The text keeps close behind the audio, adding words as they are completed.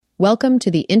Welcome to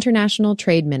the International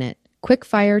Trade Minute,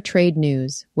 quick-fire trade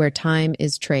news, where time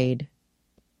is trade.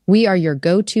 We are your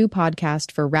go-to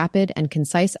podcast for rapid and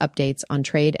concise updates on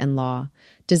trade and law,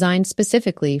 designed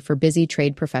specifically for busy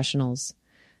trade professionals.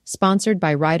 Sponsored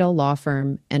by Rydell Law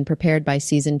Firm and prepared by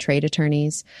seasoned trade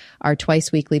attorneys, our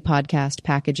twice-weekly podcast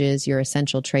packages your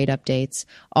essential trade updates,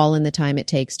 all in the time it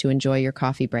takes to enjoy your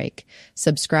coffee break.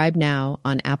 Subscribe now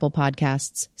on Apple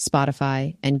Podcasts,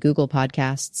 Spotify, and Google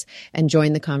Podcasts, and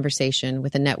join the conversation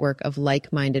with a network of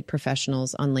like-minded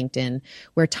professionals on LinkedIn,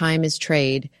 where time is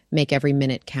trade, make every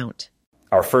minute count.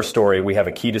 Our first story, we have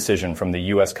a key decision from the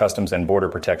U.S. Customs and Border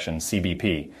Protection,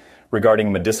 CBP,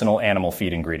 regarding medicinal animal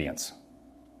feed ingredients.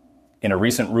 In a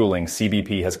recent ruling,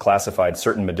 CBP has classified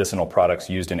certain medicinal products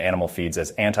used in animal feeds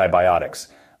as antibiotics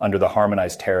under the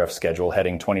Harmonized Tariff Schedule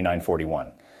heading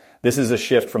 2941. This is a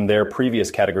shift from their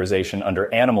previous categorization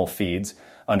under animal feeds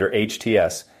under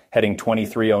HTS heading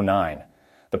 2309.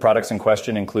 The products in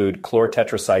question include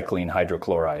chlortetracycline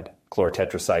hydrochloride,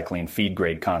 chlortetracycline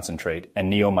feed-grade concentrate,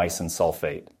 and neomycin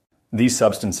sulfate. These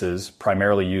substances,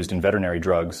 primarily used in veterinary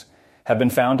drugs, have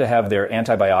been found to have their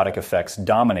antibiotic effects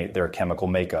dominate their chemical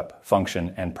makeup,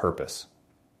 function, and purpose.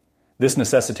 This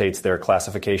necessitates their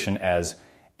classification as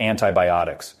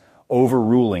antibiotics,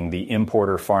 overruling the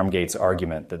importer Farmgate's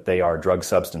argument that they are drug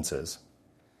substances.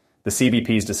 The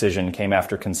CBP's decision came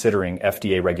after considering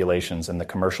FDA regulations and the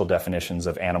commercial definitions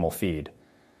of animal feed.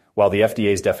 While the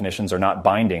FDA's definitions are not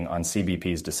binding on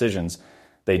CBP's decisions,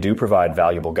 they do provide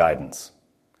valuable guidance.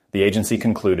 The agency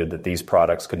concluded that these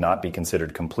products could not be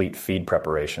considered complete feed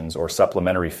preparations or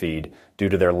supplementary feed due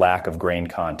to their lack of grain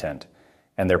content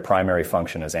and their primary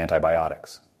function as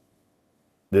antibiotics.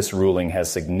 This ruling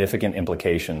has significant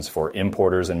implications for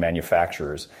importers and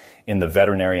manufacturers in the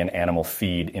veterinary and animal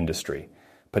feed industry,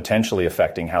 potentially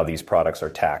affecting how these products are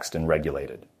taxed and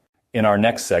regulated. In our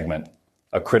next segment,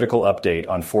 a critical update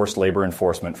on forced labor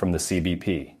enforcement from the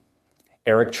CBP.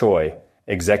 Eric Choi,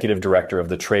 Executive Director of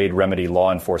the Trade Remedy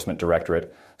Law Enforcement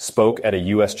Directorate, spoke at a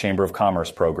U.S. Chamber of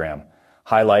Commerce program,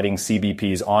 highlighting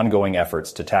CBP's ongoing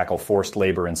efforts to tackle forced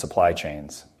labor in supply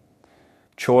chains.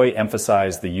 Choi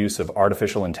emphasized the use of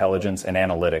artificial intelligence and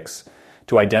analytics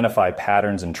to identify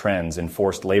patterns and trends in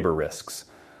forced labor risks,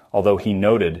 although he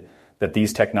noted that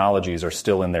these technologies are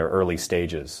still in their early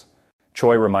stages.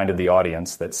 Choi reminded the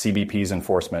audience that CBP's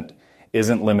enforcement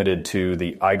isn't limited to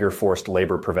the Uyghur Forced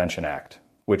Labor Prevention Act,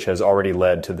 which has already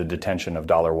led to the detention of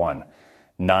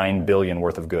 $9 billion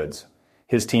worth of goods.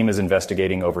 His team is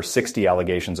investigating over 60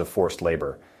 allegations of forced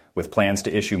labor, with plans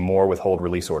to issue more withhold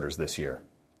release orders this year.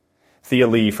 Thea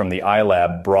Lee from the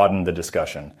iLab broadened the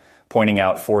discussion, pointing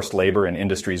out forced labor in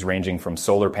industries ranging from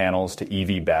solar panels to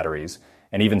EV batteries,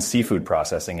 and even seafood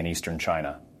processing in eastern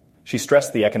China. She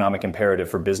stressed the economic imperative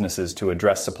for businesses to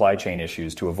address supply chain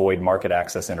issues to avoid market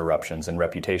access interruptions and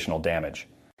reputational damage.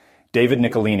 David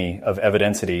Nicolini of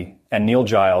Evidensity and Neil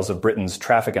Giles of Britain's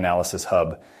Traffic Analysis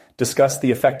Hub discussed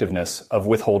the effectiveness of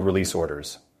withhold release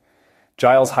orders.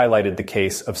 Giles highlighted the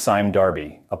case of Sime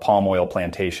Darby, a palm oil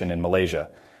plantation in Malaysia,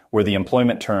 where the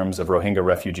employment terms of Rohingya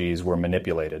refugees were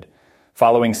manipulated.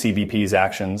 Following CBP's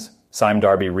actions, Sime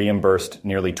Darby reimbursed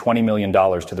nearly $20 million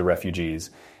to the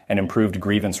refugees and improved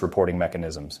grievance reporting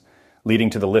mechanisms, leading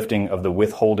to the lifting of the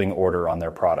withholding order on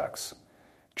their products.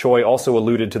 Choi also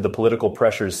alluded to the political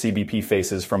pressures CBP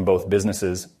faces from both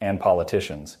businesses and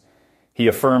politicians. He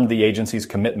affirmed the agency's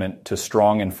commitment to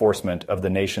strong enforcement of the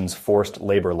nation's forced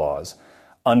labor laws,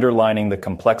 underlining the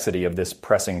complexity of this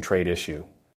pressing trade issue.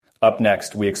 Up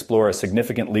next, we explore a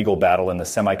significant legal battle in the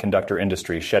semiconductor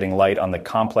industry, shedding light on the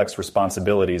complex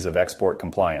responsibilities of export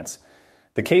compliance.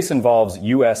 The case involves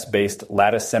U.S.-based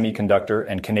Lattice Semiconductor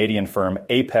and Canadian firm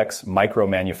Apex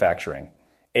Micromanufacturing.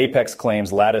 Apex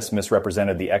claims Lattice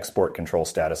misrepresented the export control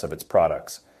status of its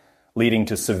products, leading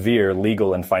to severe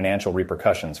legal and financial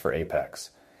repercussions for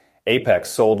Apex. Apex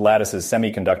sold Lattice's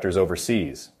semiconductors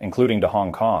overseas, including to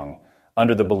Hong Kong,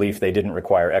 under the belief they didn't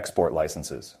require export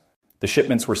licenses. The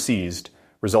shipments were seized,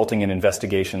 resulting in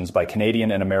investigations by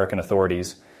Canadian and American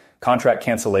authorities, contract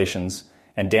cancellations,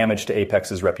 and damage to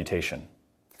Apex's reputation.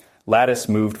 Lattice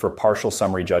moved for partial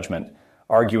summary judgment,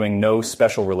 arguing no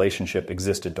special relationship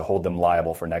existed to hold them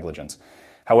liable for negligence.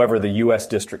 However, the U.S.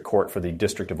 District Court for the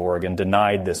District of Oregon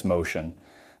denied this motion,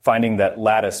 finding that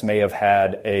Lattice may have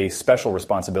had a special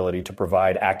responsibility to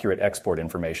provide accurate export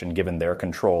information given their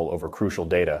control over crucial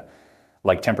data,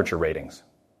 like temperature ratings.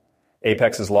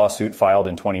 Apex's lawsuit, filed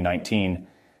in 2019,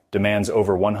 demands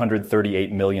over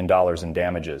 $138 million in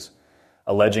damages,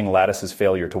 alleging Lattice's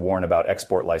failure to warn about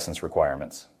export license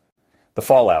requirements. The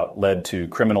fallout led to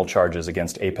criminal charges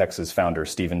against Apex's founder,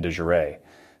 Stephen DeJure,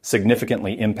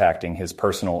 significantly impacting his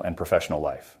personal and professional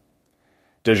life.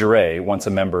 Desiree, once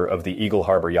a member of the Eagle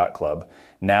Harbor Yacht Club,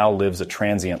 now lives a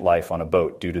transient life on a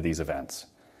boat due to these events.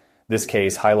 This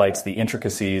case highlights the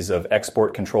intricacies of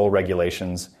export control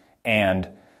regulations and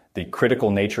the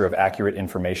critical nature of accurate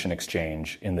information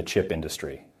exchange in the chip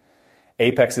industry.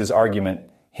 Apex's argument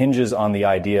hinges on the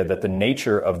idea that the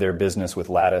nature of their business with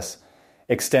Lattice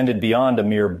extended beyond a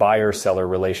mere buyer-seller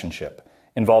relationship,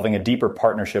 involving a deeper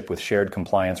partnership with shared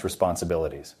compliance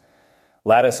responsibilities.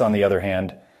 Lattice, on the other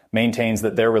hand, maintains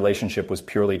that their relationship was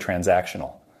purely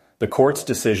transactional. The court's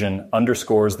decision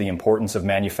underscores the importance of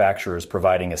manufacturers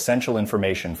providing essential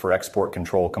information for export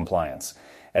control compliance,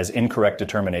 as incorrect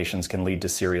determinations can lead to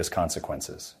serious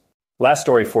consequences. Last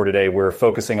story for today, we're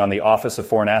focusing on the Office of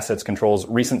Foreign Assets Control's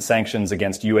recent sanctions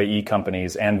against UAE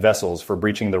companies and vessels for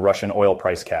breaching the Russian oil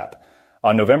price cap.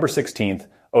 On November 16th,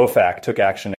 OFAC took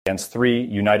action against 3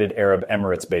 United Arab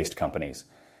Emirates-based companies: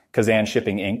 Kazan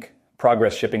Shipping Inc.,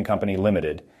 Progress Shipping Company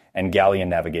Limited, and Galleon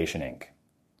Navigation Inc.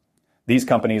 These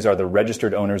companies are the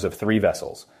registered owners of 3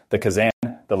 vessels, the Kazan,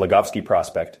 the Lagovsky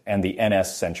Prospect, and the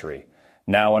NS Century,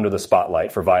 now under the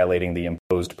spotlight for violating the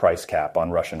imposed price cap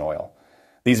on Russian oil.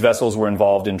 These vessels were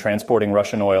involved in transporting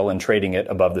Russian oil and trading it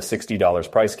above the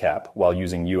 $60 price cap while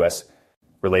using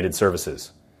U.S.-related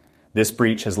services. This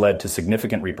breach has led to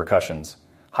significant repercussions,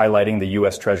 highlighting the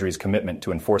U.S. Treasury's commitment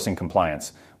to enforcing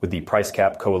compliance with the Price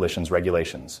Cap Coalition's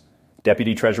regulations.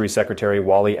 Deputy Treasury Secretary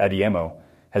Wally Adeyemo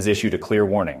has issued a clear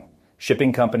warning.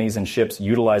 Shipping companies and ships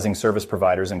utilizing service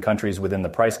providers in countries within the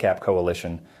Price Cap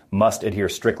Coalition must adhere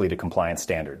strictly to compliance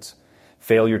standards.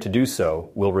 Failure to do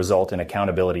so will result in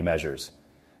accountability measures.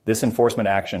 This enforcement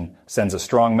action sends a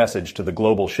strong message to the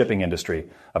global shipping industry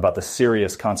about the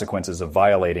serious consequences of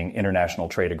violating international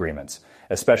trade agreements,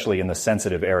 especially in the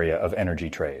sensitive area of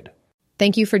energy trade.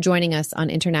 Thank you for joining us on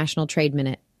International Trade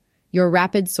Minute, your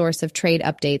rapid source of trade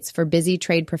updates for busy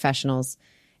trade professionals,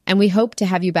 and we hope to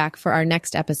have you back for our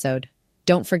next episode.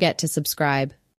 Don't forget to subscribe.